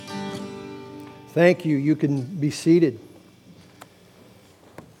Thank you. You can be seated.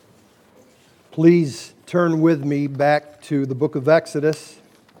 Please turn with me back to the book of Exodus,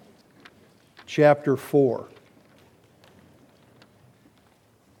 chapter 4.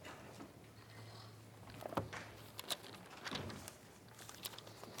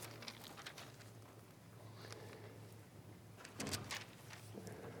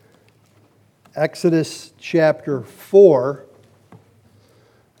 Exodus chapter 4.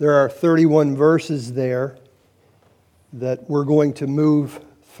 There are 31 verses there that we're going to move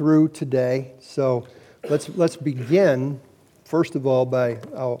through today. So let's begin, first of all,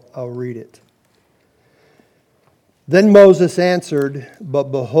 I'll read it. Then Moses answered,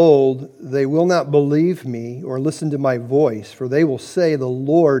 "But behold, they will not believe me or listen to my voice, for they will say, 'The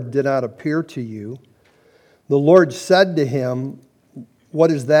Lord did not appear to you.' The Lord said to him,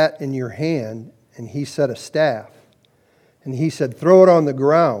 'What is that in your hand?' And he said, 'A staff.' And he said, 'Throw it on the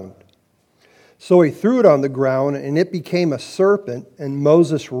ground.' So he threw it on the ground, and it became a serpent, and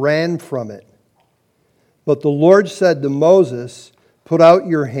Moses ran from it. But the Lord said to Moses, 'Put out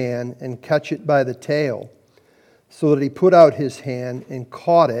your hand and catch it by the tail.' So that he put out his hand and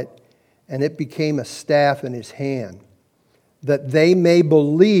caught it, and it became a staff in his hand, that they may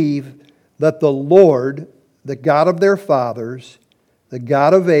believe that the Lord, the God of their fathers, the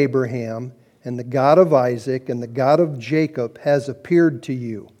God of Abraham, and the God of Isaac, and the God of Jacob, has appeared to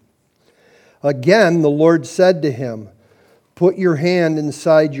you." Again, the Lord said to him, "Put your hand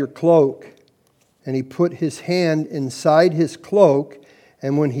inside your cloak." And he put his hand inside his cloak,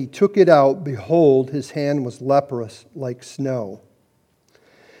 and when he took it out, behold, his hand was leprous like snow.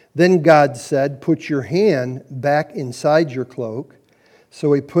 Then God said, "Put your hand back inside your cloak."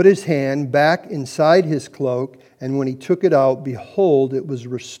 So he put his hand back inside his cloak, and when he took it out, behold, it was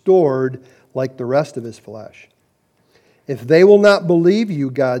restored like the rest of his flesh. "If they will not believe you,"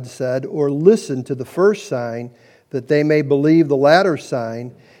 God said, "or listen to the first sign, that they may believe the latter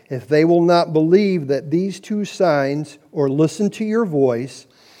sign, if they will not believe that these two signs, or listen to your voice,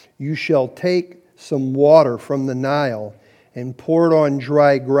 you shall take some water from the Nile and pour it on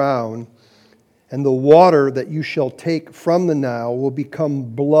dry ground, and the water that you shall take from the Nile will become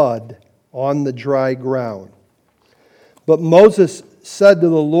blood on the dry ground." But Moses said to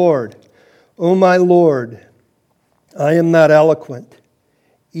the Lord, "O my Lord, I am not eloquent,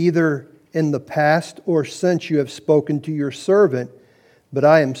 either in the past or since you have spoken to your servant, but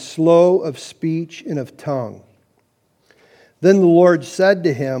I am slow of speech and of tongue." Then the Lord said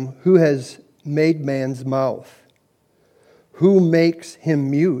to him, "Who has made man's mouth? Who makes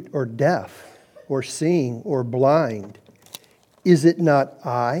him mute or deaf or seeing or blind? Is it not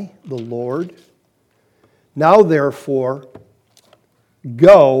I, the Lord? Now therefore,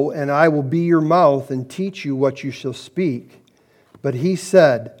 go, and I will be your mouth and teach you what you shall speak." But he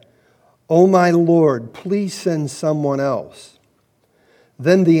said, "O my Lord, please send someone else."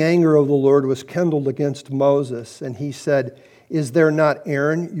 Then the anger of the Lord was kindled against Moses, and he said, "Is there not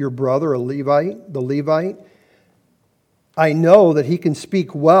Aaron, your brother, the Levite? I know that he can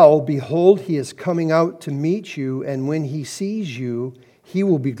speak well. Behold, he is coming out to meet you, and when he sees you, he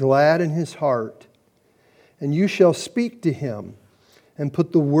will be glad in his heart. And you shall speak to him and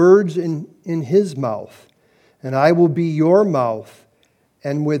put the words in his mouth, and I will be your mouth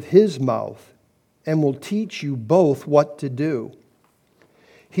and with his mouth, and will teach you both what to do.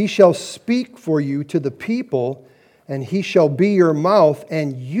 He shall speak for you to the people, and he shall be your mouth,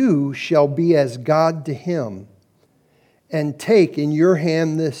 and you shall be as God to him. And take in your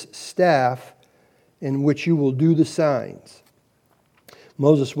hand this staff in which you will do the signs."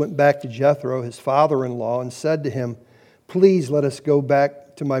 Moses went back to Jethro, his father-in-law, and said to him, "Please let us go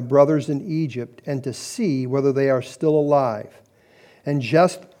back to my brothers in Egypt and to see whether they are still alive." And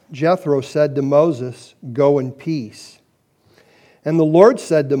Jethro said to Moses, "Go in peace." And the Lord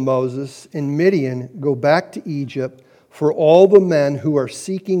said to Moses, "In Midian, go back to Egypt, for all the men who are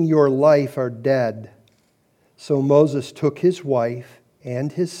seeking your life are dead." So Moses took his wife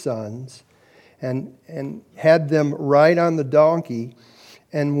and his sons and had them ride on the donkey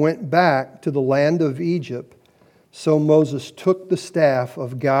and went back to the land of Egypt. So Moses took the staff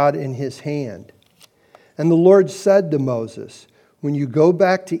of God in his hand. And the Lord said to Moses, "When you go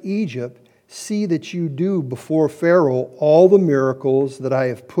back to Egypt, see that you do before Pharaoh all the miracles that I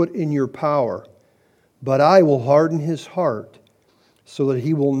have put in your power. But I will harden his heart so that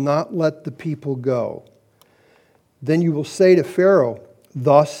he will not let the people go. Then you will say to Pharaoh,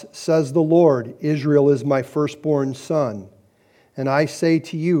 'Thus says the Lord, Israel is my firstborn son. And I say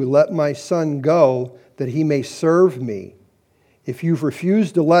to you, let my son go, that he may serve me. If you've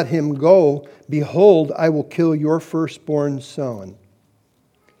refused to let him go, behold, I will kill your firstborn son.'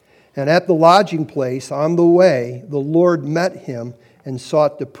 And at the lodging place on the way, the Lord met him and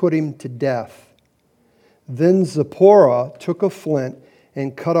sought to put him to death. Then Zipporah took a flint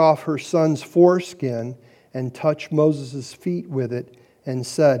and cut off her son's foreskin and touched Moses' feet with it and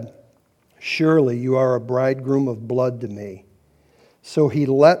said, "Surely you are a bridegroom of blood to me." So he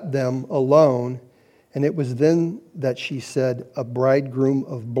let them alone, and it was then that she said, "A bridegroom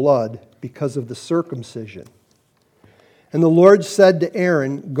of blood," because of the circumcision. And the Lord said to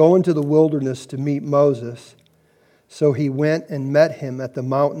Aaron, "Go into the wilderness to meet Moses." So he went and met him at the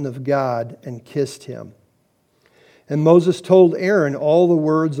mountain of God and kissed him. And Moses told Aaron all the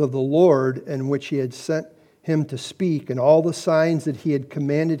words of the Lord in which he had sent him to speak, and all the signs that he had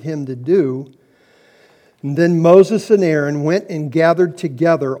commanded him to do. And then Moses and Aaron went and gathered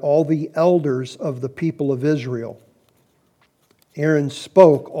together all the elders of the people of Israel. Aaron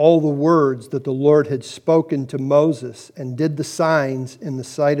spoke all the words that the Lord had spoken to Moses and did the signs in the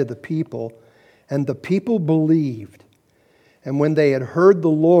sight of the people, and the people believed. And when they had heard the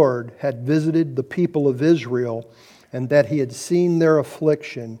Lord had visited the people of Israel, and that he had seen their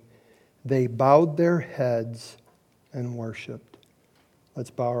affliction, they bowed their heads and worshiped. Let's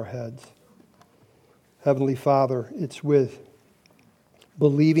bow our heads. Heavenly Father, it's with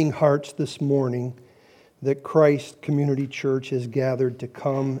believing hearts this morning that Christ Community Church has gathered to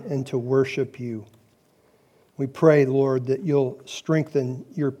come and to worship you. We pray, Lord, that you'll strengthen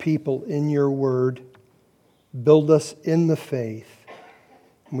your people in your word, build us in the faith,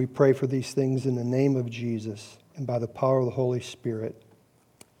 and we pray for these things in the name of Jesus and by the power of the Holy Spirit.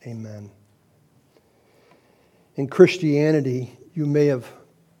 Amen. In Christianity, you may have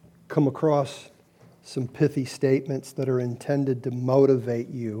come across some pithy statements that are intended to motivate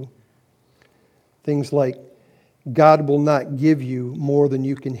you. Things like, God will not give you more than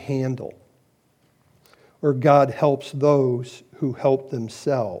you can handle. Or God helps those who help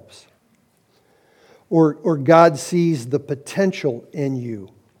themselves. Or God sees the potential in you.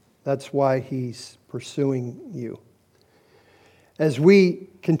 That's why He's pursuing you. As we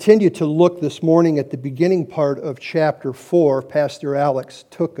continue to look this morning at the beginning part of chapter 4, Pastor Alex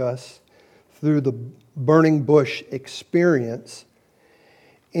took us through the burning bush experience.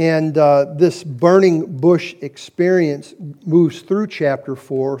 And this burning bush experience moves through chapter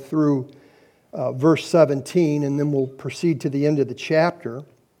 4 through verse 17, and then we'll proceed to the end of the chapter.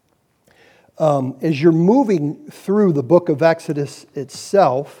 As you're moving through the book of Exodus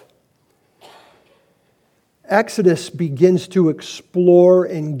itself, Exodus begins to explore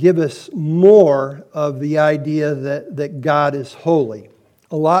and give us more of the idea that God is holy.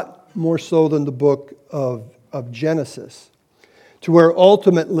 A lot more so than the book of Genesis. To where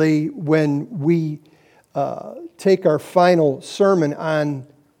ultimately, when we take our final sermon on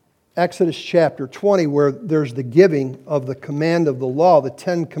Exodus chapter 20, where there's the giving of the command of the law, the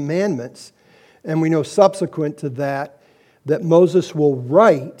 10 commandments, and we know subsequent to that Moses will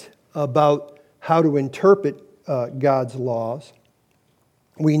write about how to interpret God's laws.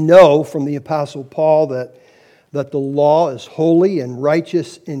 We know from the Apostle Paul that the law is holy and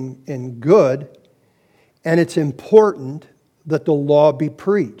righteous and good, and it's important that the law be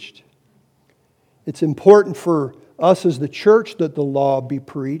preached. It's important for us as the church that the law be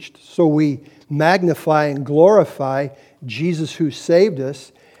preached, so we magnify and glorify Jesus who saved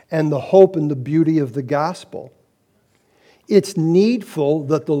us and the hope and the beauty of the gospel. It's needful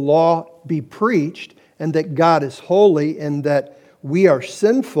that the law be preached and that God is holy and that we are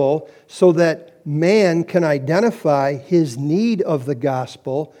sinful so that man can identify his need of the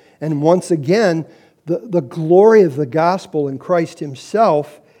gospel. And once again, the glory of the gospel in Christ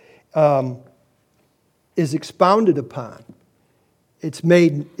Himself is expounded upon. It's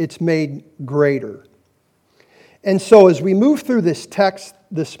made greater. And so as we move through this text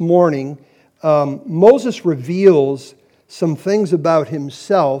this morning, Moses reveals some things about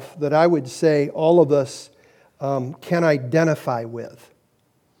himself that I would say all of us can identify with.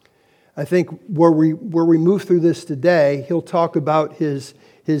 I think where we move through this today, he'll talk about his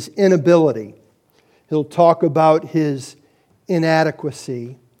inability. He'll talk about his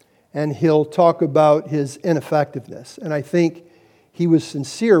inadequacy, and he'll talk about his ineffectiveness. And I think he was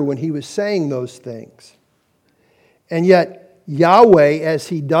sincere when he was saying those things. And yet, Yahweh, as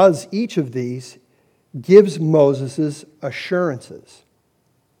He does each of these, gives Moses assurances.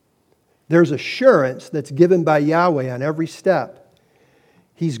 There's assurance that's given by Yahweh on every step.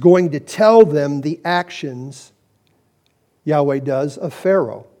 He's going to tell them the actions, Yahweh does, of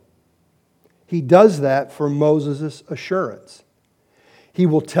Pharaoh. He does that for Moses' assurance. He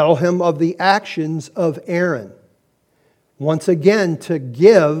will tell him of the actions of Aaron. Once again, to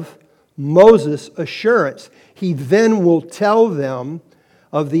give Moses assurance. He then will tell them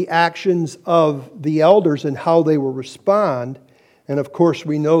of the actions of the elders and how they will respond. And of course,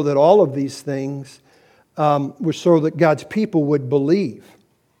 we know that all of these things were so that God's people would believe.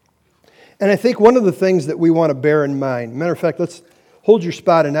 And I think one of the things that we want to bear in mind, matter of fact, let's hold your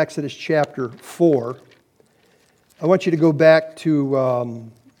spot in Exodus chapter 4. I want you to go back to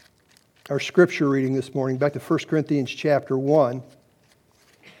our scripture reading this morning, back to 1 Corinthians chapter 1.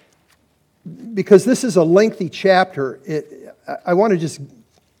 Because this is a lengthy chapter, I want to just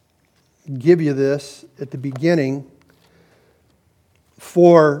give you this at the beginning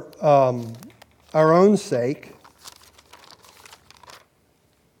for our own sake.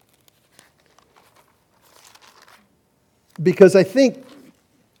 Because I think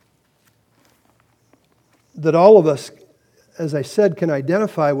that all of us, as I said, can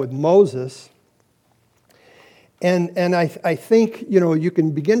identify with Moses. And I think, you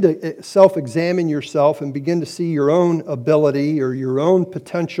can begin to self-examine yourself and begin to see your own ability or your own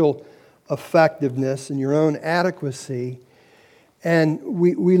potential effectiveness and your own adequacy. And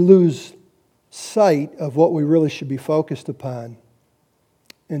we lose sight of what we really should be focused upon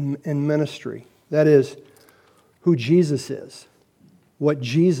in ministry. That is, who Jesus is, what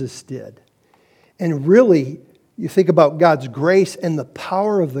Jesus did. And really, you think about God's grace and the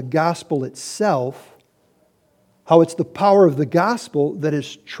power of the gospel itself, how it's the power of the gospel that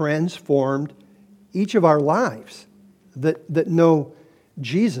has transformed each of our lives that know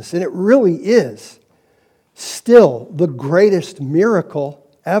Jesus. And it really is still the greatest miracle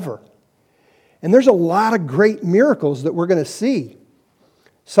ever. And there's a lot of great miracles that we're going to see.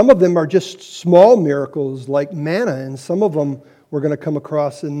 Some of them are just small miracles like manna, and some of them we're going to come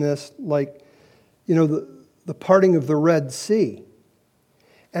across in this like, the parting of the Red Sea.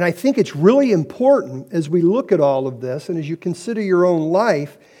 And I think it's really important as we look at all of this and as you consider your own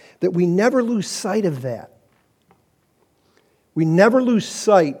life that we never lose sight of that. We never lose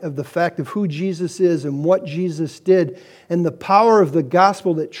sight of the fact of who Jesus is and what Jesus did and the power of the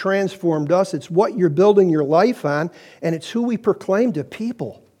gospel that transformed us. It's what you're building your life on, and it's who we proclaim to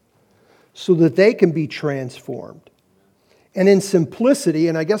people so that they can be transformed. And in simplicity,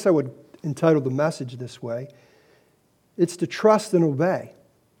 and I guess I would entitle the message this way, it's to trust and obey.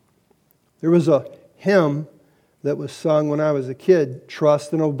 There was a hymn that was sung when I was a kid,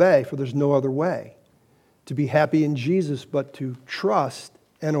 trust and obey, for there's no other way to be happy in Jesus but to trust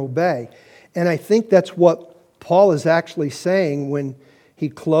and obey. And I think that's what Paul is actually saying when he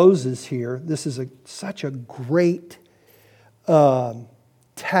closes here. This is such a great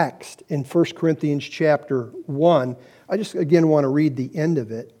text in 1 Corinthians chapter 1. I just, again, want to read the end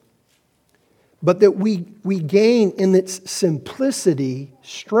of it. But that we gain in its simplicity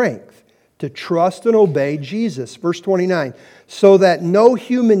strength to trust and obey Jesus. Verse 29, so that no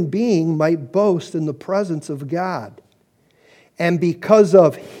human being might boast in the presence of God. And because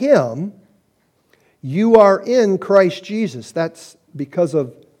of Him, you are in Christ Jesus. That's because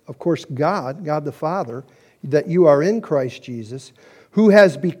of course, God the Father, that you are in Christ Jesus, who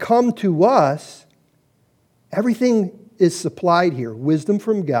has become to us, everything is supplied here, wisdom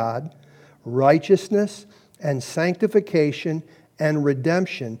from God, righteousness and sanctification and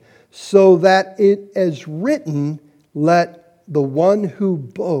redemption, so that it is written, let the one who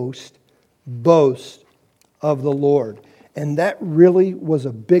boasts, boast of the Lord. And that really was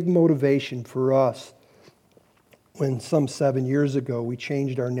a big motivation for us when some 7 years ago we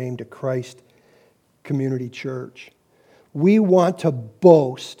changed our name to Christ Community Church. We want to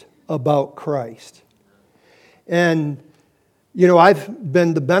boast about Christ. And, I've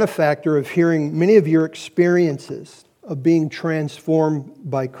been the benefactor of hearing many of your experiences of being transformed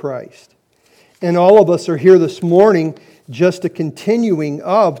by Christ. And all of us are here this morning just a continuing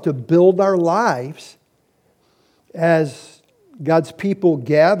to build our lives as God's people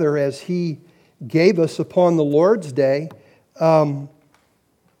gather, as He gave us upon the Lord's Day, to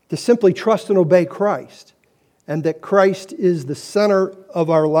simply trust and obey Christ, and that Christ is the center of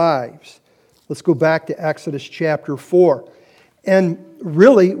our lives. Let's go back to Exodus chapter 4. And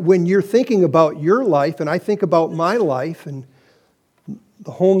really, when you're thinking about your life, and I think about my life and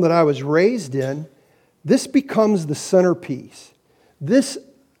the home that I was raised in, this becomes the centerpiece. This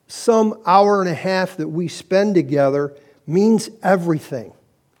some hour and a half that we spend together means everything.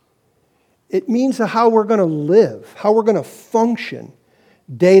 It means how we're going to live, how we're going to function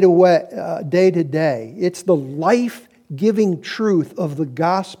day to day. It's the life-giving truth of the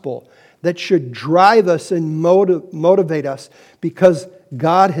gospel that should drive us and motivate us, because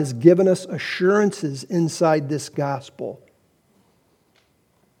God has given us assurances inside this gospel.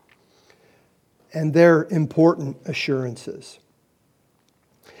 And they're important assurances.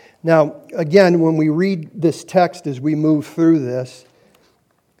 Now, again, when we read this text as we move through this,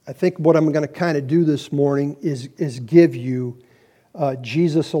 I think what I'm going to kind of do this morning is give you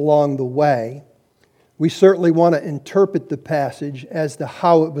Jesus along the way. We certainly want to interpret the passage as to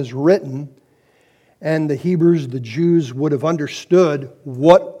how it was written, and the Hebrews, the Jews, would have understood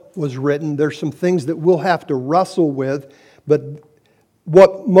what was written. There's some things that we'll have to wrestle with, but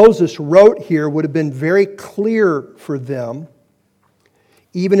what Moses wrote here would have been very clear for them.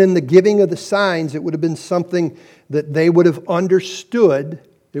 Even in the giving of the signs, it would have been something that they would have understood.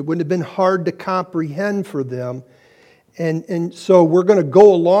 It wouldn't have been hard to comprehend for them. And so we're going to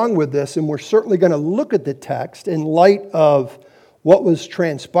go along with this, and we're certainly going to look at the text in light of what was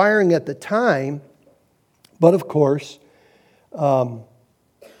transpiring at the time. But of course, we're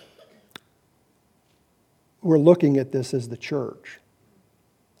looking at this as the church.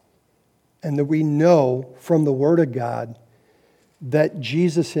 And that we know from the Word of God that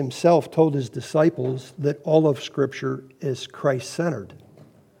Jesus himself told his disciples that all of Scripture is Christ-centered.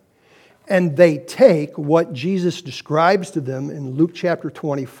 And they take what Jesus describes to them in Luke chapter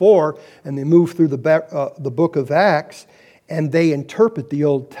 24, and they move through the book of Acts, and they interpret the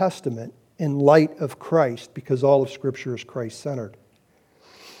Old Testament in light of Christ, because all of Scripture is Christ-centered.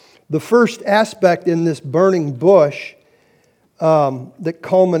 The first aspect in this burning bush that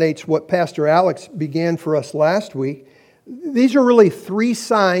culminates what Pastor Alex began for us last week, these are really three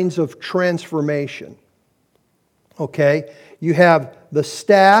signs of transformation. Okay? You have the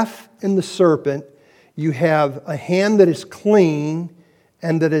staff and the serpent. You have a hand that is clean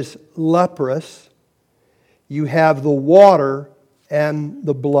and that is leprous. You have the water and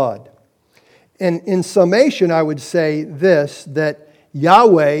the blood. And in summation, I would say this, that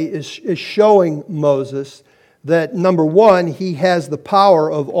Yahweh is showing Moses that, number one, he has the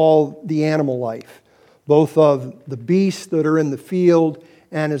power of all the animal life, both of the beasts that are in the field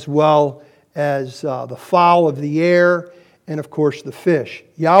and as well as the fowl of the air and, of course, the fish.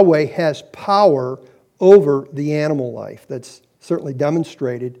 Yahweh has power over the animal life. That's certainly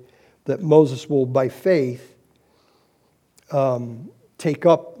demonstrated that Moses will, by faith, take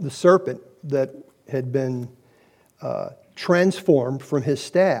up the serpent that had been transformed from his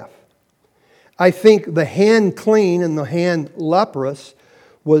staff. I think the hand clean and the hand leprous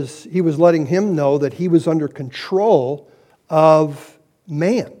he was letting him know that he was under control of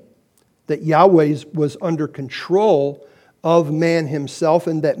man, that Yahweh was under control of man himself,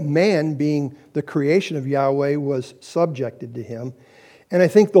 and that man, being the creation of Yahweh, was subjected to him. And I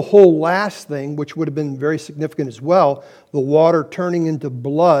think the whole last thing, which would have been very significant as well, the water turning into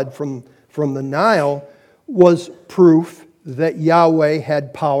blood from the Nile, was proof that Yahweh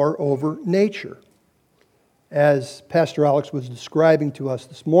had power over nature. As Pastor Alex was describing to us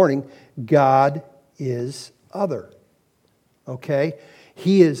this morning, God is other. Okay?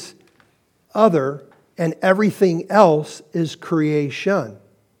 He is other, and everything else is creation.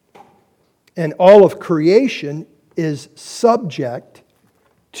 And all of creation is subject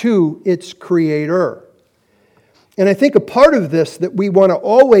to its creator. And I think a part of this that we want to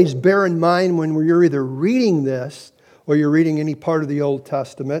always bear in mind when you're either reading this or you're reading any part of the Old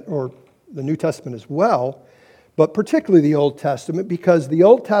Testament or the New Testament as well, but particularly the Old Testament, because the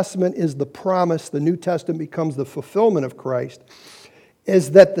Old Testament is the promise, the New Testament becomes the fulfillment of Christ,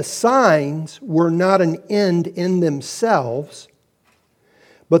 is that the signs were not an end in themselves,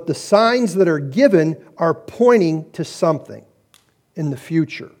 but the signs that are given are pointing to something in the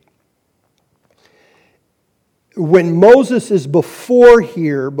future. When Moses is before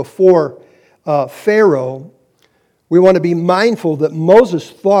Pharaoh, we want to be mindful that Moses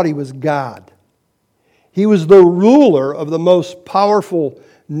thought he was God. He was the ruler of the most powerful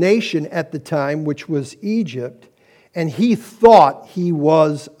nation at the time, which was Egypt, and he thought he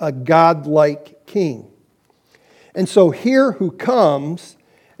was a godlike king. And so here who comes,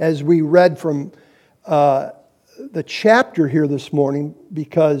 as we read from the chapter here this morning,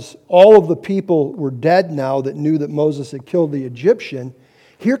 because all of the people were dead now that knew that Moses had killed the Egyptian,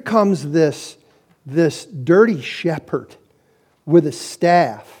 here comes this dirty shepherd with a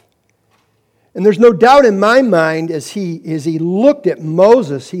staff. And there's no doubt in my mind as he looked at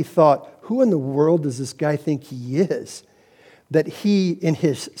Moses, he thought, who in the world does this guy think he is? That he, in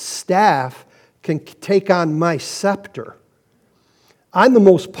his staff, can take on my scepter. I'm the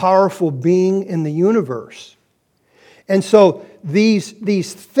most powerful being in the universe. And so these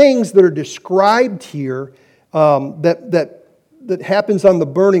things that are described here, that happens on the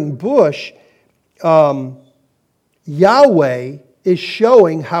burning bush, Yahweh is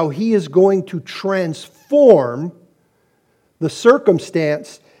showing how he is going to transform the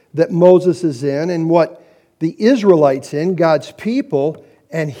circumstance that Moses is in and what the Israelites in, God's people,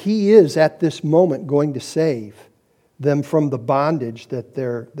 and he is at this moment going to save them from the bondage that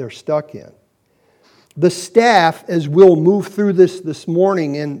they're stuck in. The staff, as we'll move through this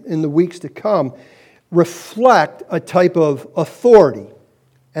morning and in the weeks to come, reflect a type of authority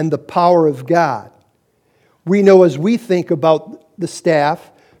and the power of God. We know as we think about the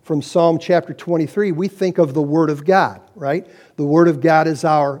staff from Psalm chapter 23, we think of the Word of God, right? The Word of God is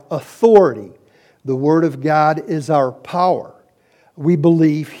our authority. The Word of God is our power. We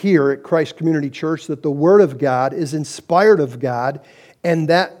believe here at Christ Community Church that the Word of God is inspired of God, and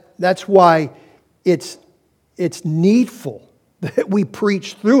that's why it's needful that we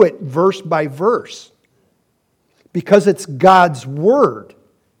preach through it verse by verse, because it's God's Word.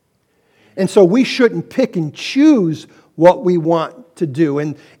 And so we shouldn't pick and choose what we want to do.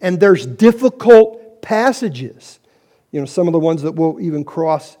 And there's difficult passages, some of the ones that we'll even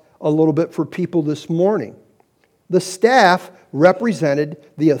cross a little bit for people this morning. The staff represented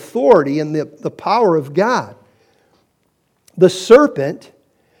the authority and the power of God. The serpent,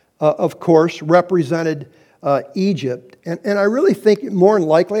 of course, represented Egypt. And I really think more than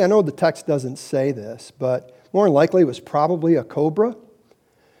likely, I know the text doesn't say this, but more than likely it was probably a cobra,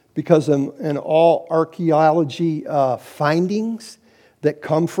 because in all archaeology findings that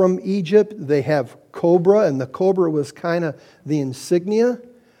come from Egypt, they have cobra, and the cobra was kind of the insignia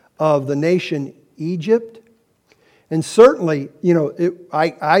of the nation Egypt. And certainly,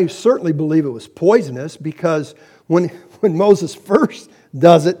 I certainly believe it was poisonous, because when Moses first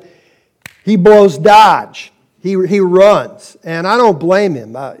does it, he blows dodge. He runs. And I don't blame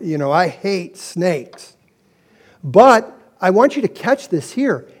him. I hate snakes. But I want you to catch this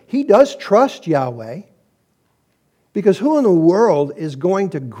here. He does trust Yahweh, because who in the world is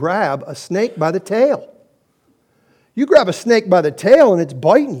going to grab a snake by the tail? You grab a snake by the tail and it's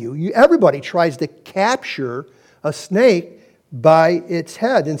biting you. Everybody tries to capture a snake by its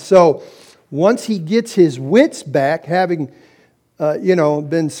head. And so once he gets his wits back, having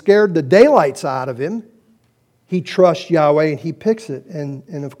been scared the daylights out of him, he trusts Yahweh and he picks it.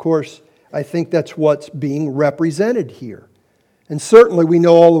 And of course, I think that's what's being represented here. And certainly we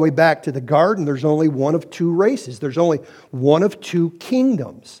know all the way back to the garden, there's only one of two races. There's only one of two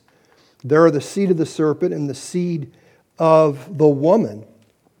kingdoms. There are the seed of the serpent and the seed of the woman.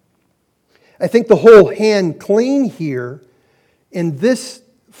 I think the whole hand clean here in this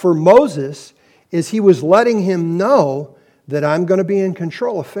for Moses is he was letting him know that I'm going to be in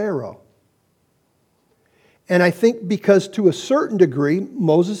control of Pharaoh. And I think because to a certain degree,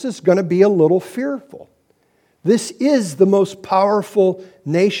 Moses is going to be a little fearful. This is the most powerful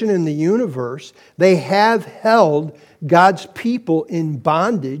nation in the universe. They have held God's people in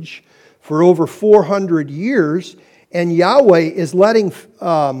bondage for over 400 years. And Yahweh is letting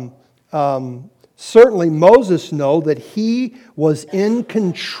certainly Moses know that he was in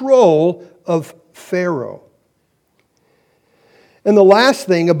control of Pharaoh. And the last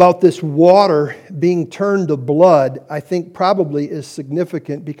thing about this water being turned to blood, I think probably is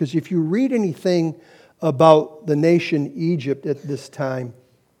significant, because if you read anything about the nation Egypt at this time,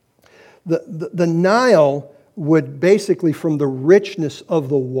 the Nile would basically, from the richness of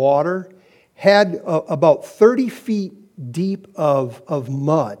the water, had about 30 feet deep of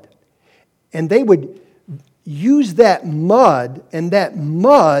mud. And they would use that mud, and that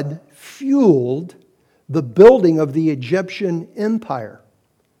mud fueled the building of the Egyptian empire.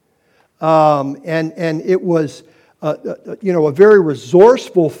 And it was a very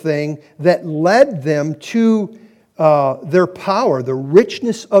resourceful thing that led them to their power, the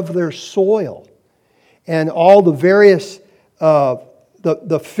richness of their soil, and all the various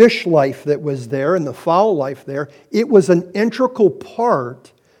the fish life that was there and the fowl life there. It was an integral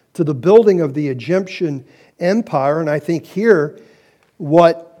part to the building of the Egyptian empire. And I think here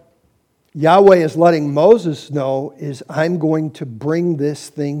what Yahweh is letting Moses know is, I'm going to bring this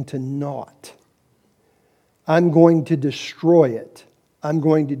thing to naught. I'm going to destroy it. I'm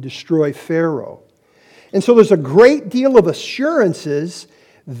going to destroy Pharaoh. And so there's a great deal of assurances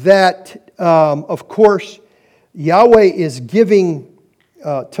that, of course, Yahweh is giving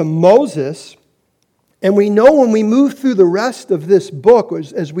to Moses. And we know when we move through the rest of this book,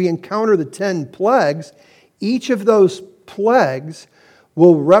 as we encounter the 10 plagues, each of those plagues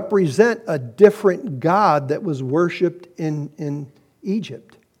will represent a different god that was worshipped in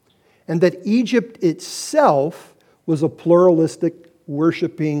Egypt. And that Egypt itself was a pluralistic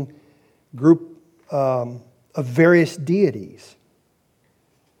worshiping group of various deities.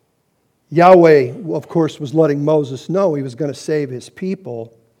 Yahweh, of course, was letting Moses know he was going to save his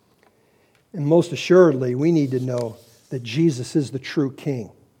people. And most assuredly, we need to know that Jesus is the true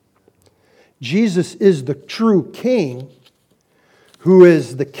king. Jesus is the true king, who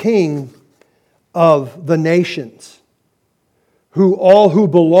is the king of the nations. all who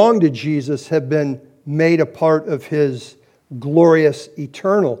belong to Jesus have been made a part of his glorious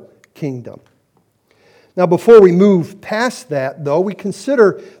eternal kingdom. Now, before we move past that, though, we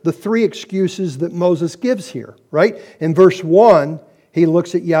consider the three excuses that Moses gives here, right? In verse 1, he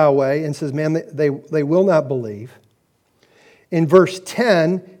looks at Yahweh and says, man, they will not believe. In verse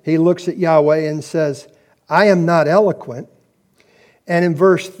 10, he looks at Yahweh and says, I am not eloquent. And in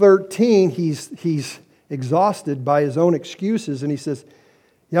verse 13, he's exhausted by his own excuses, and he says,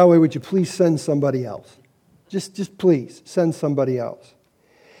 Yahweh, would you please send somebody else? Just please send somebody else.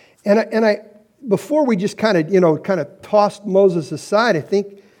 And I before we just kind of tossed Moses aside, I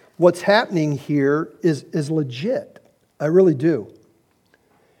think what's happening here is legit. I really do.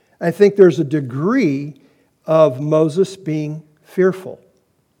 I think there's a degree of Moses being fearful.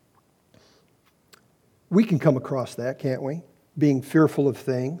 We can come across that, can't we? Being fearful of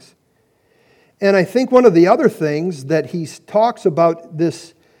things. And I think one of the other things that he talks about,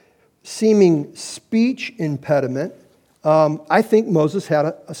 this seeming speech impediment, I think Moses had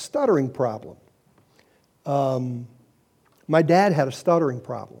a stuttering problem. My dad had a stuttering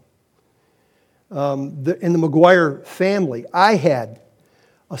problem. In the McGuire family, I had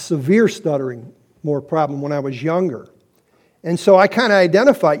a severe stuttering problem when I was younger. And so I kind of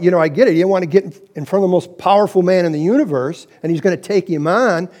identified, I get it. You don't want to get in front of the most powerful man in the universe, and he's going to take him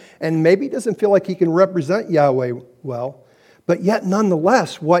on, and maybe he doesn't feel like he can represent Yahweh well. But yet,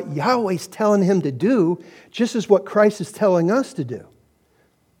 nonetheless, what Yahweh's telling him to do, just as what Christ is telling us to do.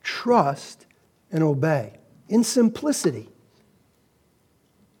 Trust and obey in simplicity.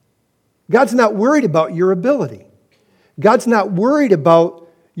 God's not worried about your ability. God's not worried about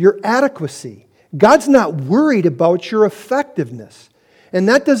your adequacy. God's not worried about your effectiveness. And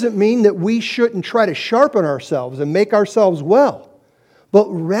that doesn't mean that we shouldn't try to sharpen ourselves and make ourselves well. But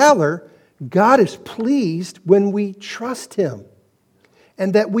rather, God is pleased when we trust Him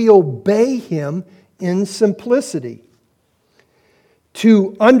and that we obey Him in simplicity.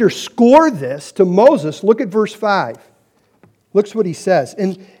 To underscore this to Moses, look at verse 5. Look what he says.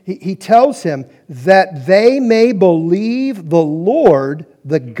 And he tells him that they may believe the Lord,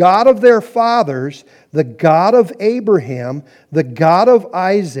 the God of their fathers, the God of Abraham, the God of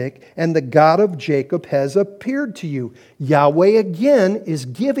Isaac, and the God of Jacob has appeared to you. Yahweh again is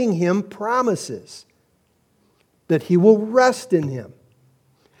giving him promises that he will rest in him.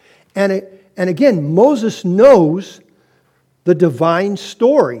 And again, Moses knows the divine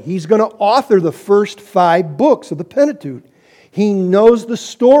story. He's going to author the first 5 books of the Pentateuch. He knows the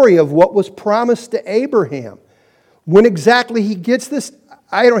story of what was promised to Abraham. When exactly he gets this,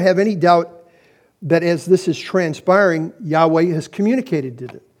 I don't have any doubt that as this is transpiring, Yahweh has communicated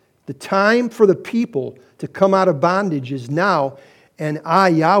it. The time for the people to come out of bondage is now, and I,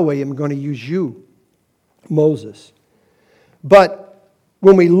 Yahweh, am going to use you, Moses. But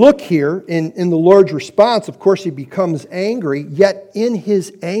when we look here in the Lord's response, of course, he becomes angry, yet in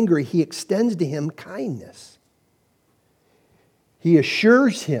his anger, he extends to him kindness. He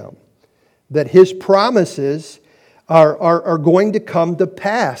assures him that his promises are going to come to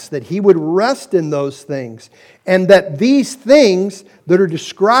pass, that he would rest in those things, and that these things that are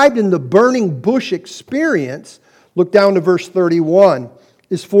described in the burning bush experience, look down to verse 31,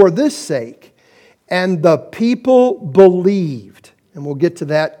 is for this sake. And the people believed. And we'll get to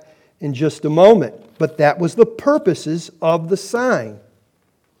that in just a moment. But that was the purposes of the sign.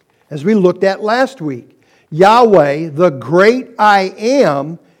 As we looked at last week, Yahweh, the great I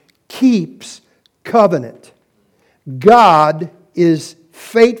am, keeps covenant. God is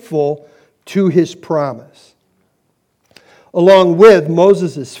faithful to His promise. Along with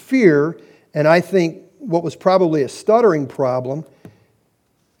Moses' fear, and I think what was probably a stuttering problem,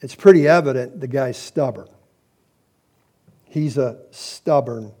 it's pretty evident the guy's stubborn. He's a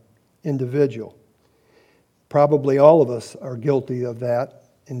stubborn individual. Probably all of us are guilty of that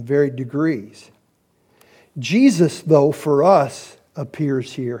in varied degrees. Jesus, though, for us,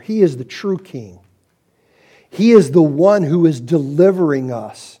 appears here. He is the true King. He is the one who is delivering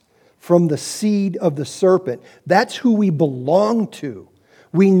us from the seed of the serpent. That's who we belong to.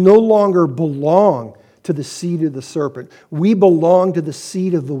 We no longer belong to the seed of the serpent. We belong to the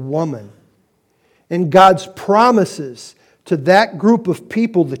seed of the woman. And God's promises to that group of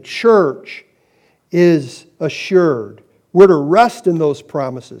people, the church, is assured. We're to rest in those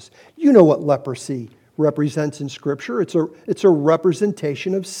promises. You know what leprosy represents in Scripture. It's a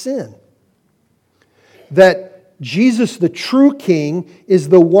representation of sin. That Jesus, the true King, is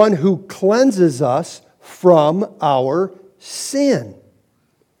the one who cleanses us from our sin.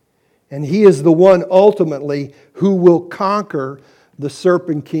 And He is the one ultimately who will conquer the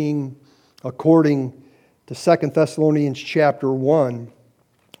serpent king according to 2 Thessalonians chapter 1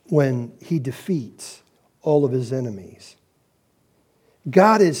 when he defeats all of his enemies.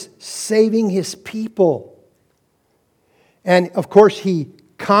 God is saving his people. And of course, he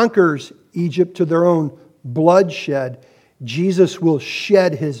conquers Egypt to their own bloodshed. Jesus will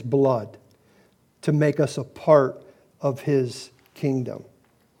shed his blood to make us a part of his kingdom.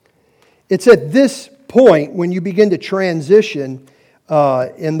 It's at this point when you begin to transition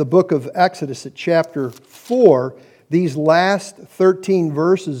in the book of Exodus at chapter 4, these last 13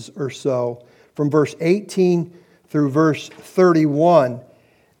 verses or so, from verse 18 through verse 31,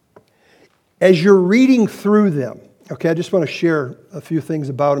 as you're reading through them, okay, I just want to share a few things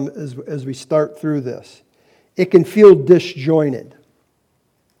about them as we start through this. It can feel disjointed.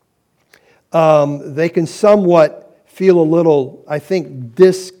 They can somewhat feel a little, I think,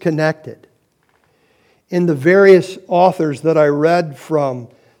 disconnected. In the various authors that I read from,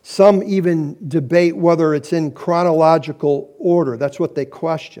 some even debate whether it's in chronological order. That's what they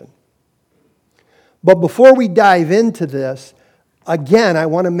question. But before we dive into this, again, I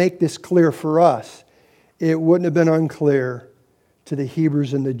want to make this clear for us. It wouldn't have been unclear to the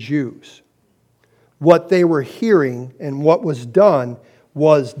Hebrews and the Jews. What they were hearing and what was done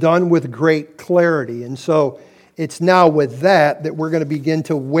with great clarity. And so it's now with that we're going to begin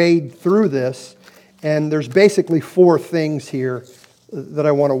to wade through this. And there's basically 4 things here that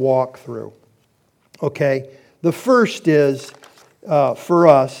I want to walk through. Okay, the first is for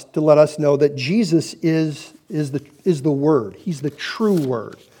us to let us know that Jesus is the Word. He's the true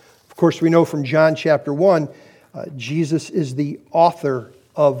Word. Of course, we know from John chapter 1, Jesus is the author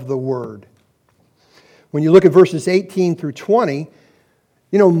of the Word. When you look at verses 18 through 20,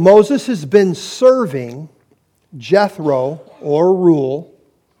 Moses has been serving Jethro, or Reuel,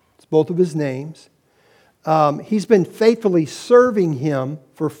 it's both of his names. He's been faithfully serving him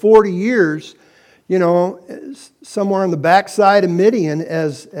for 40 years, somewhere on the backside of Midian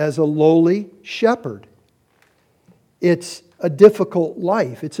as a lowly shepherd. It's a difficult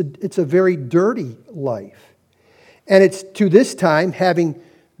life. It's a very dirty life. And it's to this time, having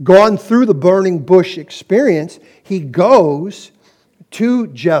gone through the burning bush experience, he goes to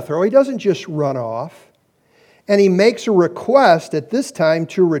Jethro. He doesn't just run off. And he makes a request at this time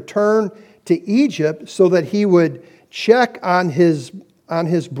to return to Egypt so that he would check on his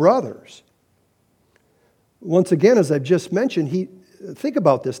brothers. Once again, as I've just mentioned, think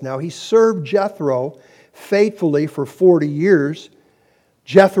about this now. He served Jethro faithfully for 40 years.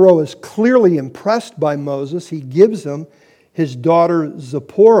 Jethro is clearly impressed by Moses. He gives him his daughter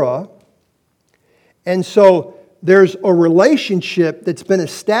Zipporah. And so there's a relationship that's been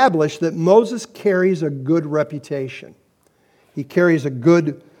established that Moses carries a good reputation. He carries a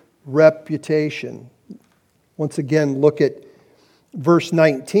good reputation. Once again, look at verse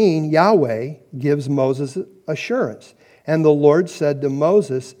 19. Yahweh gives Moses assurance. And the Lord said to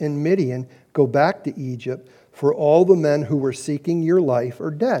Moses in Midian, "Go back to Egypt, for all the men who were seeking your life are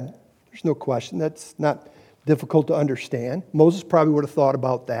dead." There's no question. That's not difficult to understand. Moses probably would have thought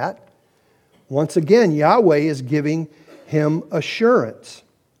about that. Once again, Yahweh is giving him assurance.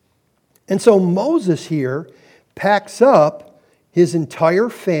 And so Moses here packs up his entire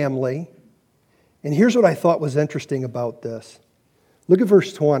family. And here's what I thought was interesting about this. Look at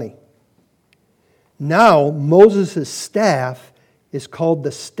verse 20. Now Moses' staff is called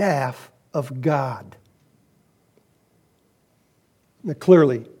the staff of God. Now,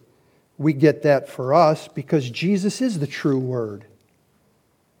 clearly, we get that for us because Jesus is the true Word.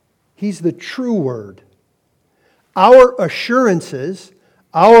 He's the true Word. Our assurances,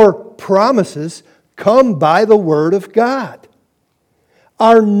 our promises come by the Word of God.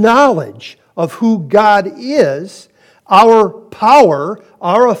 Our knowledge of who God is, our power,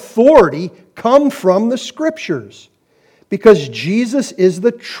 our authority come from the Scriptures because Jesus is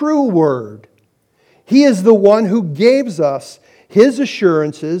the true Word. He is the one who gives us His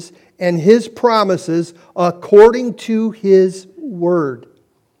assurances and His promises according to His Word.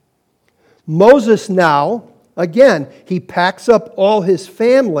 Moses now, again, he packs up all his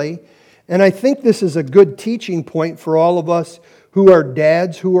family, and I think this is a good teaching point for all of us who are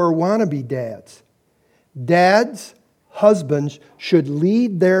dads, who are wannabe dads. Dads, husbands should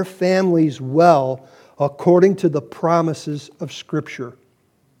lead their families well according to the promises of Scripture.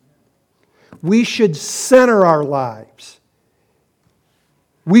 We should center our lives.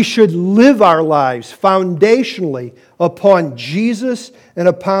 We should live our lives foundationally upon Jesus and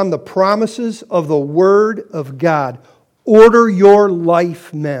upon the promises of the Word of God. Order your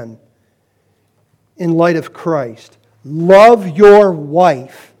life, men, in light of Christ. Love your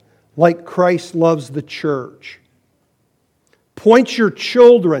wife like Christ loves the church. Point your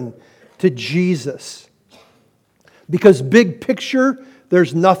children to Jesus. Because big picture,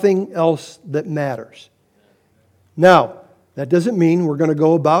 there's nothing else that matters. Now, that doesn't mean we're going to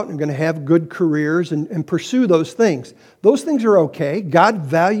go about and going to have good careers and pursue those things. Those things are okay. God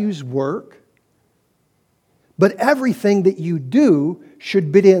values work. But everything that you do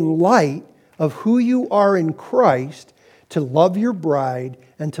should be in light of who you are in Christ, to love your bride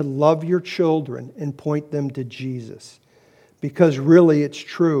and to love your children and point them to Jesus. Because really it's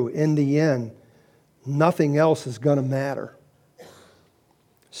true. In the end, nothing else is going to matter.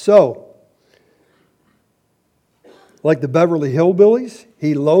 So, like the Beverly Hillbillies,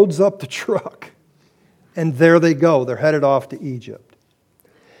 he loads up the truck. And there they go. They're headed off to Egypt.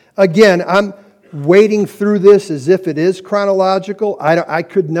 Again, I'm wading through this as if it is chronological. I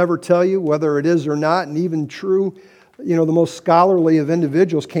could never tell you whether it is or not. And even true, the most scholarly of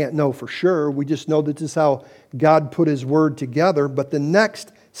individuals can't know for sure. We just know that this is how God put His Word together. But the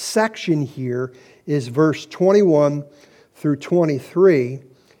next section here is verse 21 through 23.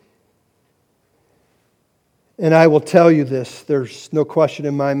 And I will tell you this, there's no question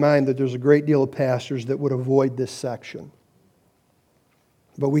in my mind that there's a great deal of pastors that would avoid this section.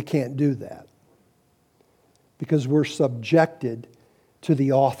 But we can't do that because we're subjected to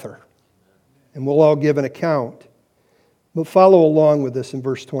the author. And we'll all give an account. But follow along with this in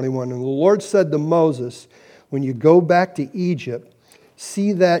verse 21. And the Lord said to Moses, when you go back to Egypt,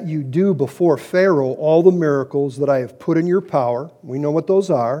 see that you do before Pharaoh all the miracles that I have put in your power. We know what those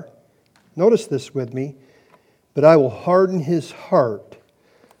are. Notice this with me. But I will harden his heart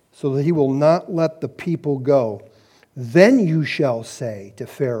so that he will not let the people go. Then you shall say to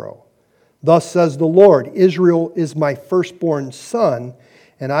Pharaoh, thus says the Lord, Israel is my firstborn son,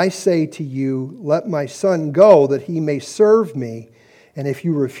 and I say to you, let my son go that he may serve me. And if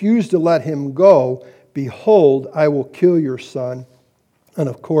you refuse to let him go, behold, I will kill your son. And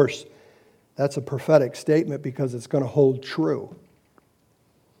of course, that's a prophetic statement because it's going to hold true.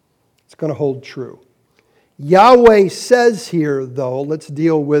 It's going to hold true. Yahweh says here, though, let's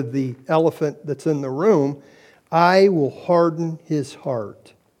deal with the elephant that's in the room, I will harden his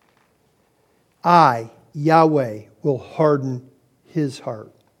heart. I, Yahweh, will harden his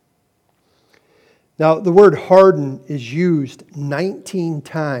heart. Now, the word harden is used 19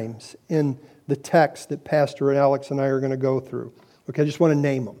 times in the text that Pastor Alex and I are going to go through. Okay, I just want to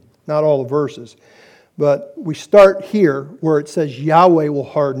name them, not all the verses. But we start here where it says Yahweh will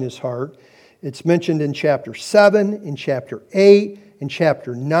harden his heart. It's mentioned in chapter 7, in chapter 8, in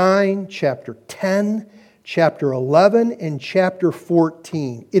chapter 9, chapter 10, chapter 11, and chapter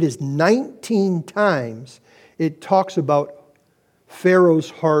 14. It is 19 times it talks about Pharaoh's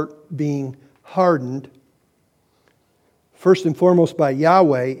heart being hardened, first and foremost by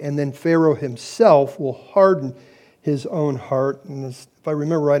Yahweh, and then Pharaoh himself will harden his own heart. And if I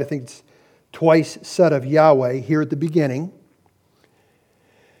remember right, I think it's twice said of Yahweh here at the beginning.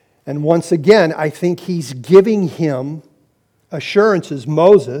 And once again, I think he's giving him assurances,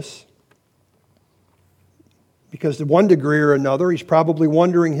 Moses, because to one degree or another, he's probably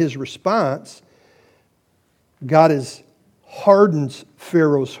wondering his response. God hardens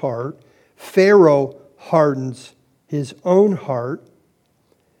Pharaoh's heart. Pharaoh hardens his own heart.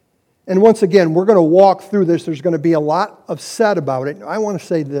 And once again, we're going to walk through this. There's going to be a lot of said about it. I want to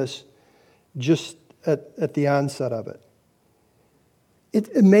say this just at the onset of it.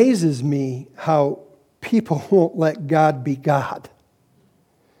 It amazes me how people won't let God be God.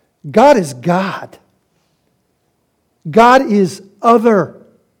 God is God. God is other.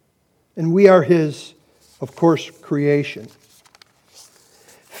 And we are His, of course, creation.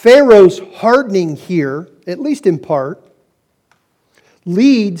 Pharaoh's hardening here, at least in part,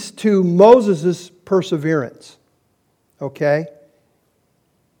 leads to Moses' perseverance. Okay?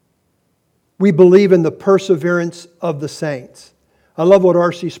 We believe in the perseverance of the saints. I love what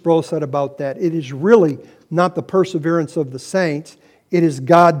R.C. Sproul said about that. It is really not the perseverance of the saints. It is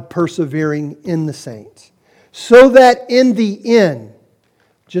God persevering in the saints. So that in the end,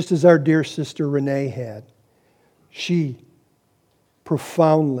 just as our dear sister Renee had, she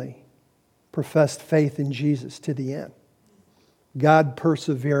profoundly professed faith in Jesus to the end. God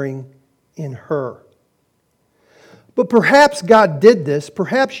persevering in her. But perhaps God did this,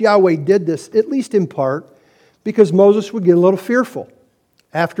 perhaps Yahweh did this, at least in part, because Moses would get a little fearful.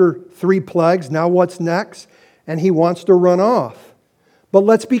 After 3 plagues, now what's next? And he wants to run off. But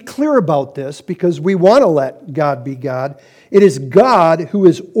let's be clear about this because we want to let God be God. It is God who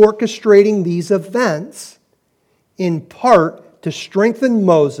is orchestrating these events in part to strengthen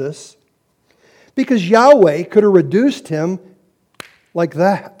Moses because Yahweh could have reduced him like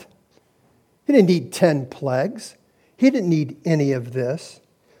that. He didn't need 10 plagues. He didn't need any of this.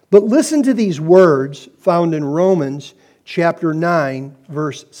 But listen to these words found in Romans chapter 9,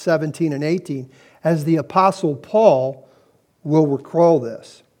 verse 17 and 18, as the Apostle Paul will recall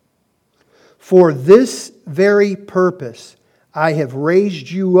this. For this very purpose I have raised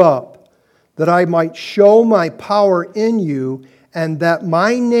you up, that I might show my power in you, and that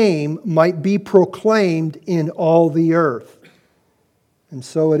my name might be proclaimed in all the earth. And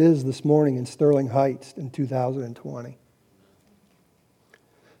so it is this morning in Sterling Heights in 2020.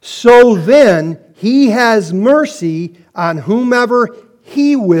 So then, He has mercy on whomever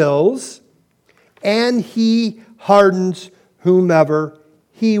He wills, and He hardens whomever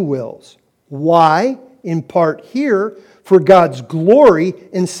He wills. Why? In part here, for God's glory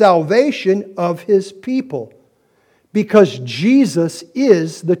and salvation of His people. Because Jesus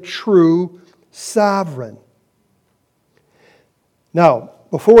is the true sovereign. Now,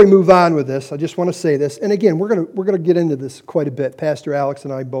 before we move on with this, I just want to say this. And again, we're going to get into this quite a bit. Pastor Alex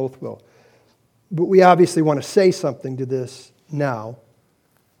and I both will. But we obviously want to say something to this now,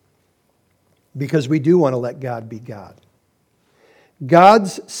 because we do want to let God be God.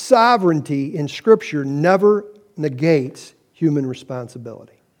 God's sovereignty in Scripture never negates human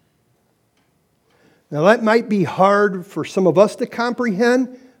responsibility. Now, that might be hard for some of us to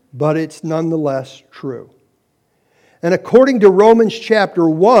comprehend, but it's nonetheless true. And according to Romans chapter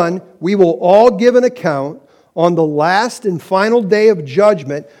 1, we will all give an account on the last and final day of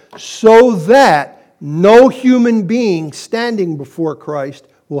judgment, so that no human being standing before Christ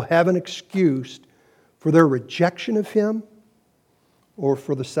will have an excuse for their rejection of Him or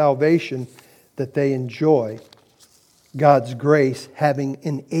for the salvation that they enjoy, God's grace having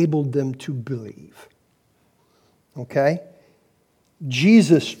enabled them to believe. Okay?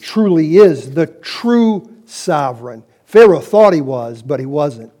 Jesus truly is the true sovereign. Pharaoh thought he was, but he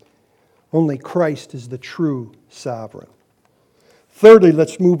wasn't. Only Christ is the true sovereign. Thirdly,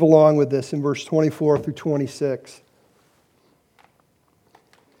 let's move along with this in verse 24 through 26.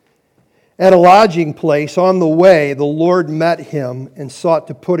 At a lodging place on the way, the Lord met him and sought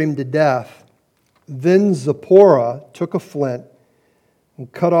to put him to death. Then Zipporah took a flint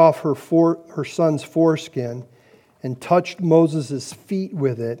and cut off her son's foreskin and touched Moses' feet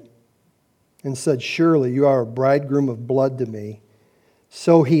with it and said, "Surely you are a bridegroom of blood to me."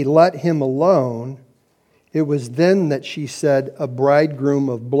 So he let him alone. It was then that she said, "A bridegroom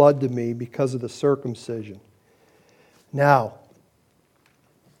of blood to me," because of the circumcision. Now,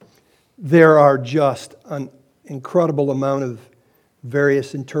 there are just an incredible amount of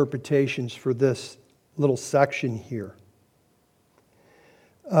various interpretations for this little section here.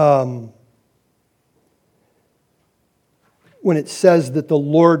 When it says that the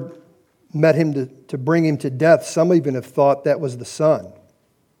Lord met him to bring him to death, some even have thought that was the son.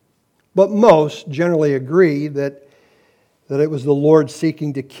 But most generally agree that it was the Lord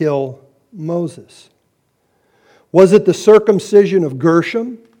seeking to kill Moses. Was it the circumcision of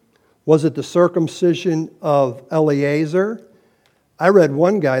Gershom? Was it the circumcision of Eleazar? I read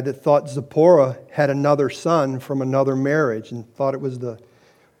one guy that thought Zipporah had another son from another marriage and thought it was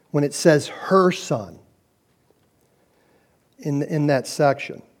when it says her son in that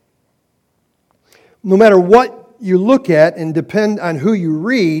section. No matter what you look at and depend on who you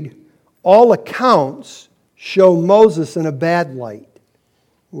read, all accounts show Moses in a bad light.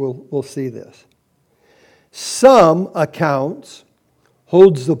 We'll see this. Some accounts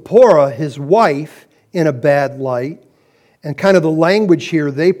hold Zipporah, his wife, in a bad light. And kind of the language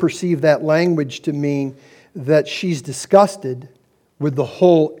here, they perceive that language to mean that she's disgusted with the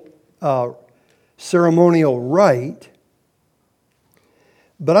whole ceremonial rite.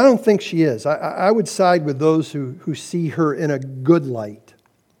 But I don't think she is. I would side with those who see her in a good light.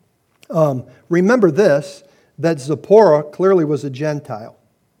 Remember this, that Zipporah clearly was a Gentile.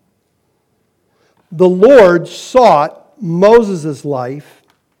 The Lord sought Moses' life,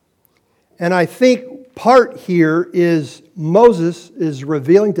 and I think part here is Moses is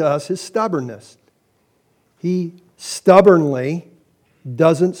revealing to us his stubbornness. He stubbornly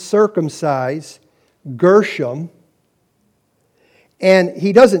doesn't circumcise Gershom, and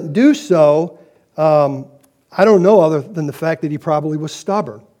he doesn't do so, I don't know, other than the fact that he probably was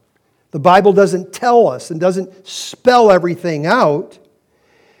stubborn. The Bible doesn't tell us and doesn't spell everything out,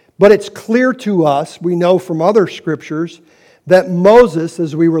 but it's clear to us, we know from other scriptures, that Moses,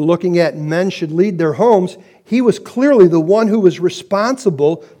 as we were looking at men should lead their homes, he was clearly the one who was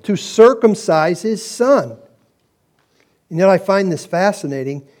responsible to circumcise his son. And yet I find this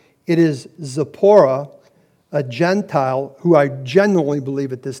fascinating. It is Zipporah, a Gentile, who I genuinely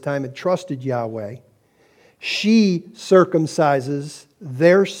believe at this time had trusted Yahweh. She circumcises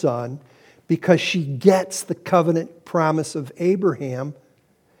their son because she gets the covenant promise of Abraham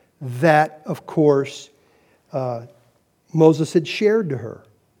that, of course, Moses had shared to her.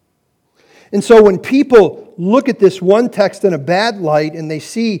 And so when people look at this one text in a bad light and they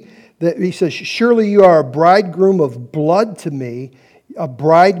see that he says, surely you are a bridegroom of blood to me, a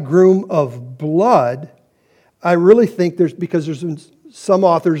bridegroom of blood, I really think because there's some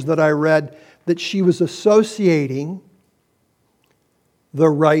authors that I read that she was associating the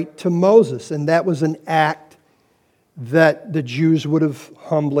rite to Moses, and that was an act that the Jews would have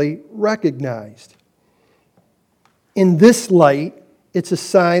humbly recognized. In this light, it's a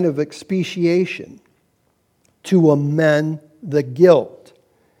sign of expiation to amend the guilt.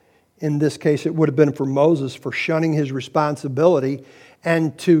 In this case, it would have been for Moses for shunning his responsibility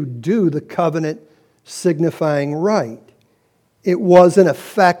and to do the covenant signifying rite. It was, in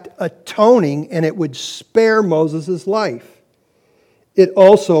effect, atoning, and it would spare Moses' life. It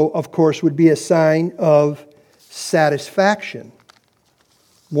also, of course, would be a sign of satisfaction.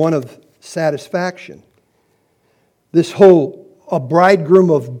 One of satisfaction. This whole, a bridegroom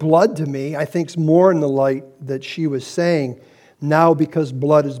of blood to me, I think is more in the light that she was saying, now because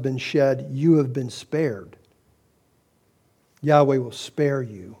blood has been shed, you have been spared. Yahweh will spare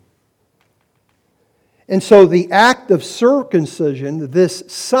you. And so the act of circumcision, this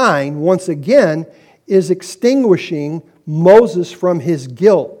sign, once again, is extinguishing Moses from his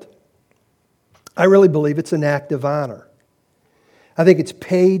guilt. I really believe it's an act of honor. I think it's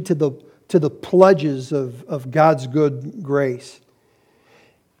paid to the pledges of God's good grace.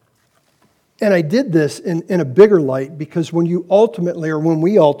 And I did this in a bigger light because when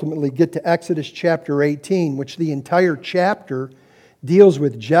we ultimately get to Exodus chapter 18, which the entire chapter deals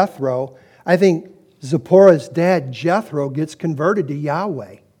with Jethro, I think Zipporah's dad, Jethro, gets converted to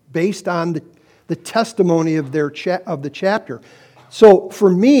Yahweh based on the testimony of the chapter. So for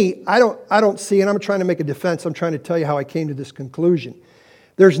me, I don't see, and I'm trying to make a defense, I'm trying to tell you how I came to this conclusion.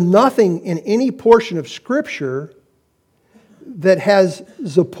 There's nothing in any portion of Scripture that has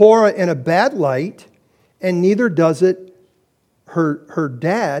Zipporah in a bad light, and neither does it her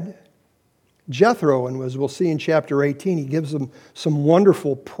dad, Jethro. And as we'll see in chapter 18, he gives them some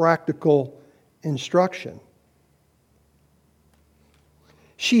wonderful practical instruction.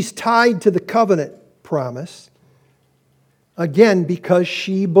 She's tied to the covenant promise, again, because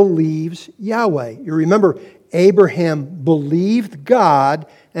she believes Yahweh. You remember, Abraham believed God,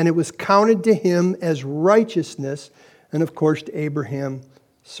 and it was counted to him as righteousness. And of course, Abraham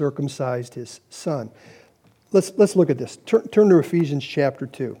circumcised his son. Let's look at this. Turn to Ephesians chapter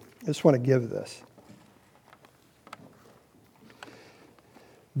 2. I just want to give this.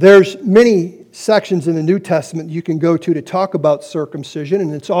 There's many sections in the New Testament you can go to talk about circumcision,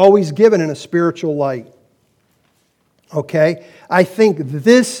 and it's always given in a spiritual light. Okay? I think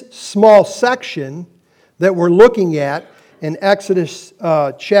this small section that we're looking at in Exodus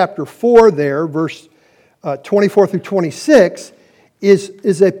chapter 4 there, verse 24 through 26,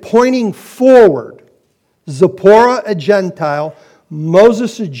 is a pointing forward. Zipporah, a Gentile,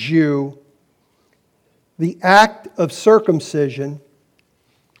 Moses, a Jew, the act of circumcision.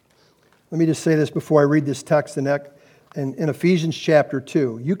 Let me just say this before I read this text in Ephesians chapter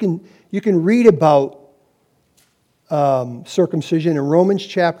 2. You can read about circumcision in Romans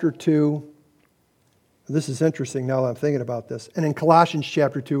chapter 2. This is interesting now that I'm thinking about this. And in Colossians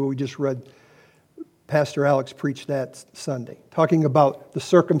chapter 2, we just read, Pastor Alex preached that Sunday, talking about the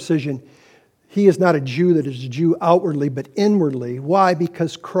circumcision. He is not a Jew that is a Jew outwardly, but inwardly. Why?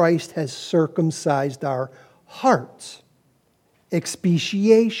 Because Christ has circumcised our hearts.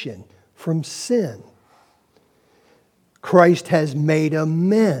 Expiation from sin. Christ has made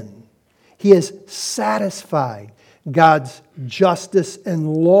amends. He has satisfied God's justice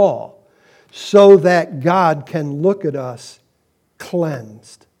and law so that God can look at us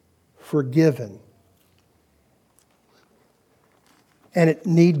cleansed, forgiven. And it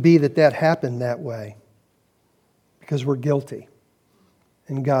need be that happened that way because we're guilty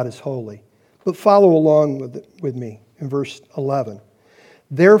and God is holy. But follow along with me in verse 11.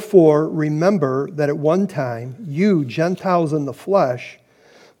 Therefore, remember that at one time you, Gentiles in the flesh,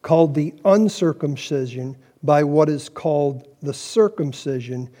 called the uncircumcision by what is called the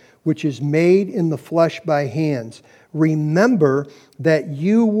circumcision, which is made in the flesh by hands. Remember that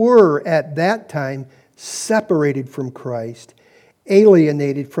you were at that time separated from Christ,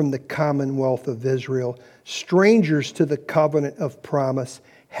 alienated from the commonwealth of Israel, strangers to the covenant of promise,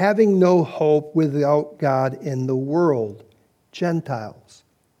 having no hope without God in the world. Gentiles,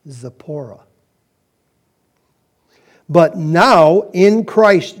 Zipporah. But now, in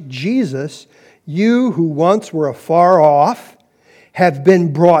Christ Jesus, you who once were afar off have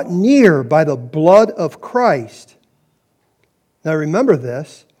been brought near by the blood of Christ. Now remember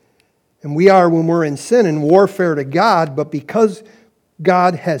this. And we are, when we're in sin, in warfare to God, but because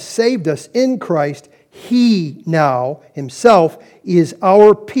God has saved us in Christ, He now, Himself, is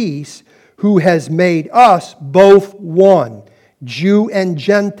our peace, who has made us both one, Jew and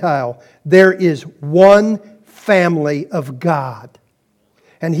Gentile. There is one family of God.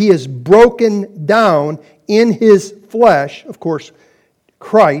 And He has broken down in His flesh, of course,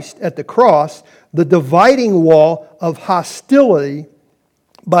 Christ at the cross, the dividing wall of hostility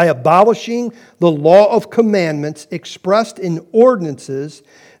by abolishing the law of commandments expressed in ordinances,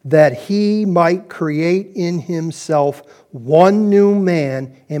 that He might create in Himself one new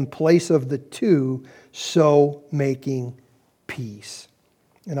man in place of the two, so making peace.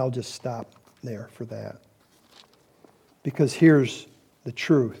 And I'll just stop there for that. Because here's the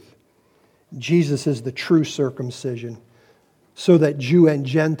truth. Jesus is the true circumcision, so that Jew and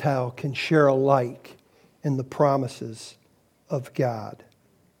Gentile can share alike in the promises of God.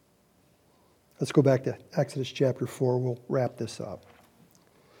 Let's go back to Exodus chapter 4. We'll wrap this up.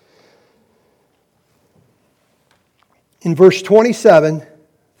 In verse 27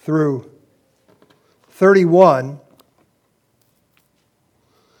 through 31,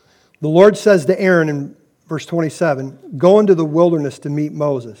 the Lord says to Aaron in verse 27, "Go into the wilderness to meet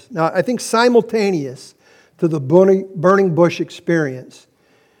Moses." Now, I think simultaneous to the burning bush experience,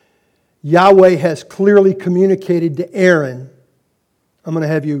 Yahweh has clearly communicated to Aaron, "I'm going to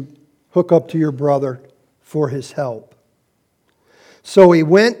have you hook up to your brother for his help." So he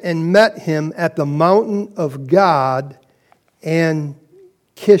went and met him at the mountain of God and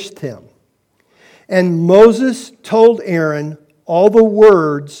kissed him. And Moses told Aaron all the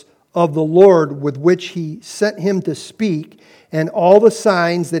words of the Lord with which He sent him to speak, and all the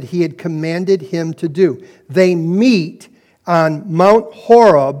signs that He had commanded him to do. They meet on Mount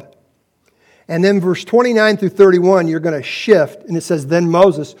Horeb. And then verse 29 through 31, you're going to shift. And it says, then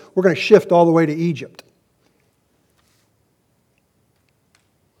Moses, we're going to shift all the way to Egypt.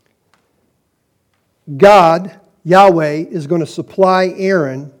 God, Yahweh, is going to supply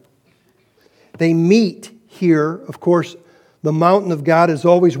Aaron. They meet here. Of course, the mountain of God is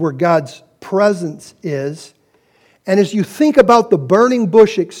always where God's presence is. And as you think about the burning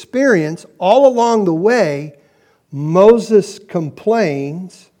bush experience, all along the way, Moses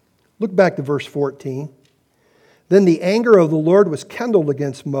complains. Look back to verse 14. Then the anger of the Lord was kindled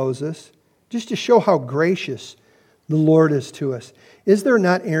against Moses, just to show how gracious the Lord is to us. Is there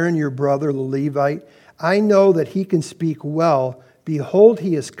not Aaron your brother, the Levite? I know that he can speak well. Behold,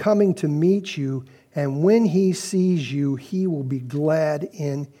 he is coming to meet you, and when he sees you, he will be glad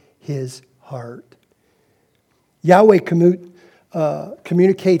in his heart. Yahweh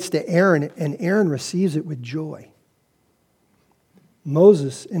communicates to Aaron, and Aaron receives it with joy.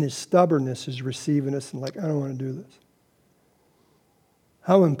 Moses, in his stubbornness, is receiving this and like, I don't want to do this.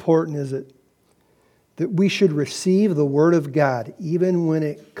 How important is it that we should receive the Word of God even when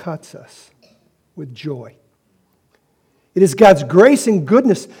it cuts us with joy? It is God's grace and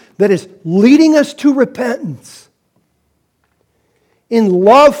goodness that is leading us to repentance in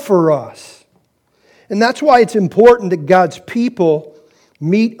love for us. And that's why it's important that God's people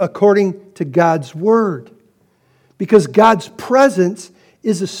meet according to God's Word. Because God's presence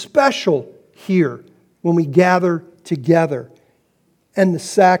is especial here when we gather together and the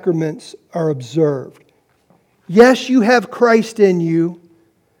sacraments are observed. Yes, you have Christ in you,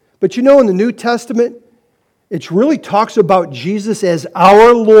 but you know in the New Testament, it really talks about Jesus as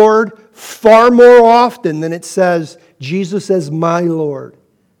our Lord far more often than it says Jesus as my Lord.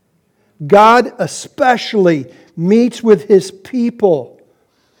 God especially meets with His people.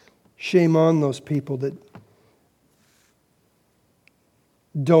 Shame on those people that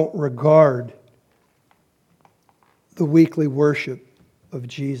don't regard the weekly worship of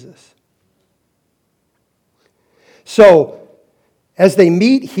Jesus. So, as they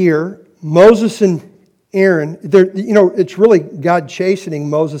meet here, Moses and Aaron, it's really God chastening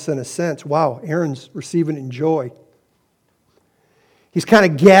Moses in a sense. Wow, Aaron's receiving it in joy. He's kind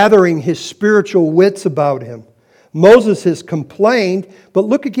of gathering his spiritual wits about him. Moses has complained, but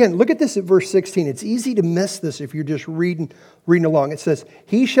look at this at verse 16. It's easy to miss this if you're just reading along. It says,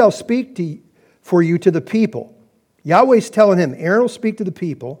 He shall speak for you to the people. Yahweh's telling him, Aaron will speak to the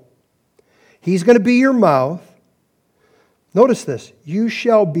people. He's going to be your mouth. Notice this, you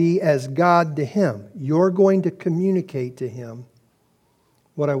shall be as God to him. You're going to communicate to him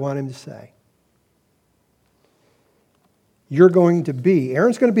what I want him to say. Aaron's going to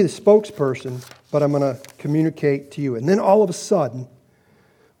be the spokesperson, but I'm going to communicate to you. And then all of a sudden,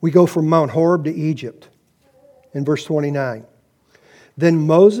 we go from Mount Horeb to Egypt in verse 29. Then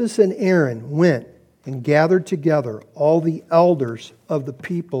Moses and Aaron went and gathered together all the elders of the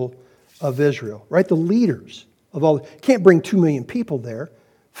people of Israel, right? The leaders of all. Can't bring 2 million people there.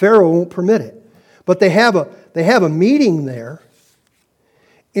 Pharaoh won't permit it. But they have a meeting there.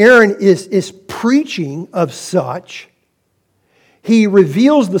 Aaron is preaching of such. He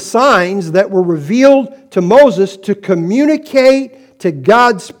reveals the signs that were revealed to Moses to communicate to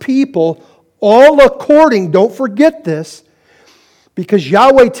God's people, all according, don't forget this, because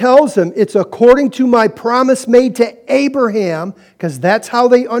Yahweh tells him it's according to my promise made to Abraham, because that's how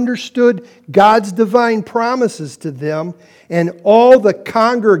they understood God's divine promises to them. And all the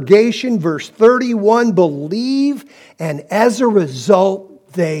congregation, verse 31, believe, and as a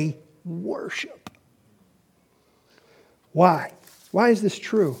result, they worship. Why? Why is this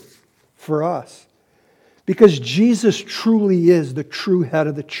true for us? Because Jesus truly is the true head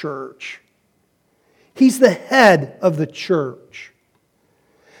of the church. He's the head of the church.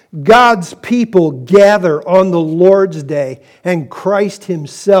 God's people gather on the Lord's day, and Christ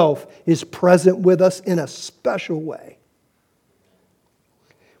Himself is present with us in a special way.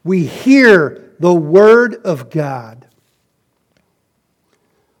 We hear the Word of God.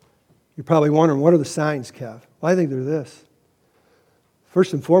 You're probably wondering, what are the signs, Kev? Well, I think they're this.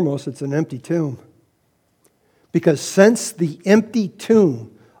 First and foremost, it's an empty tomb. Because since the empty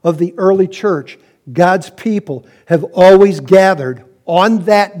tomb of the early church, God's people have always gathered on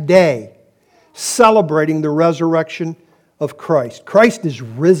that day, celebrating the resurrection of Christ. Christ is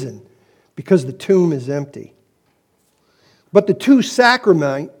risen because the tomb is empty. But the two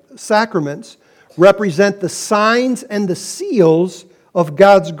sacraments represent the signs and the seals of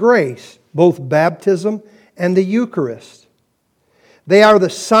God's grace, both baptism and the Eucharist. They are the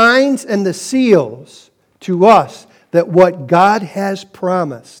signs and the seals to us that what God has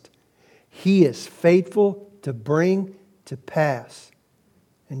promised, He is faithful to bring to pass.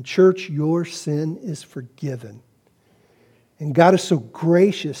 And church, your sin is forgiven. And God is so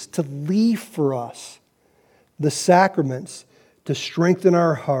gracious to leave for us the sacraments to strengthen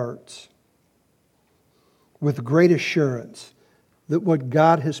our hearts with great assurance that what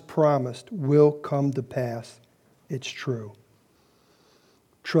God has promised will come to pass. It's true.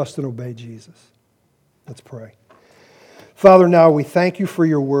 Trust and obey Jesus. Let's pray. Father, now we thank You for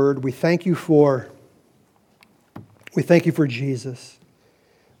Your word. We thank You for Jesus.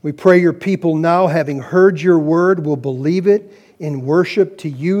 We pray Your people now, having heard Your word, will believe it in worship to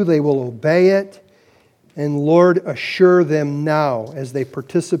You. They will obey it. And Lord, assure them now as they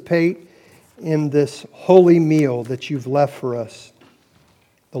participate in this holy meal that You've left for us,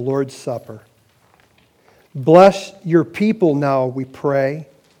 the Lord's Supper. Bless Your people now, we pray,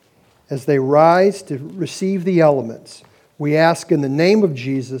 as they rise to receive the elements. We ask in the name of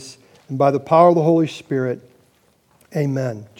Jesus and by the power of the Holy Spirit, amen.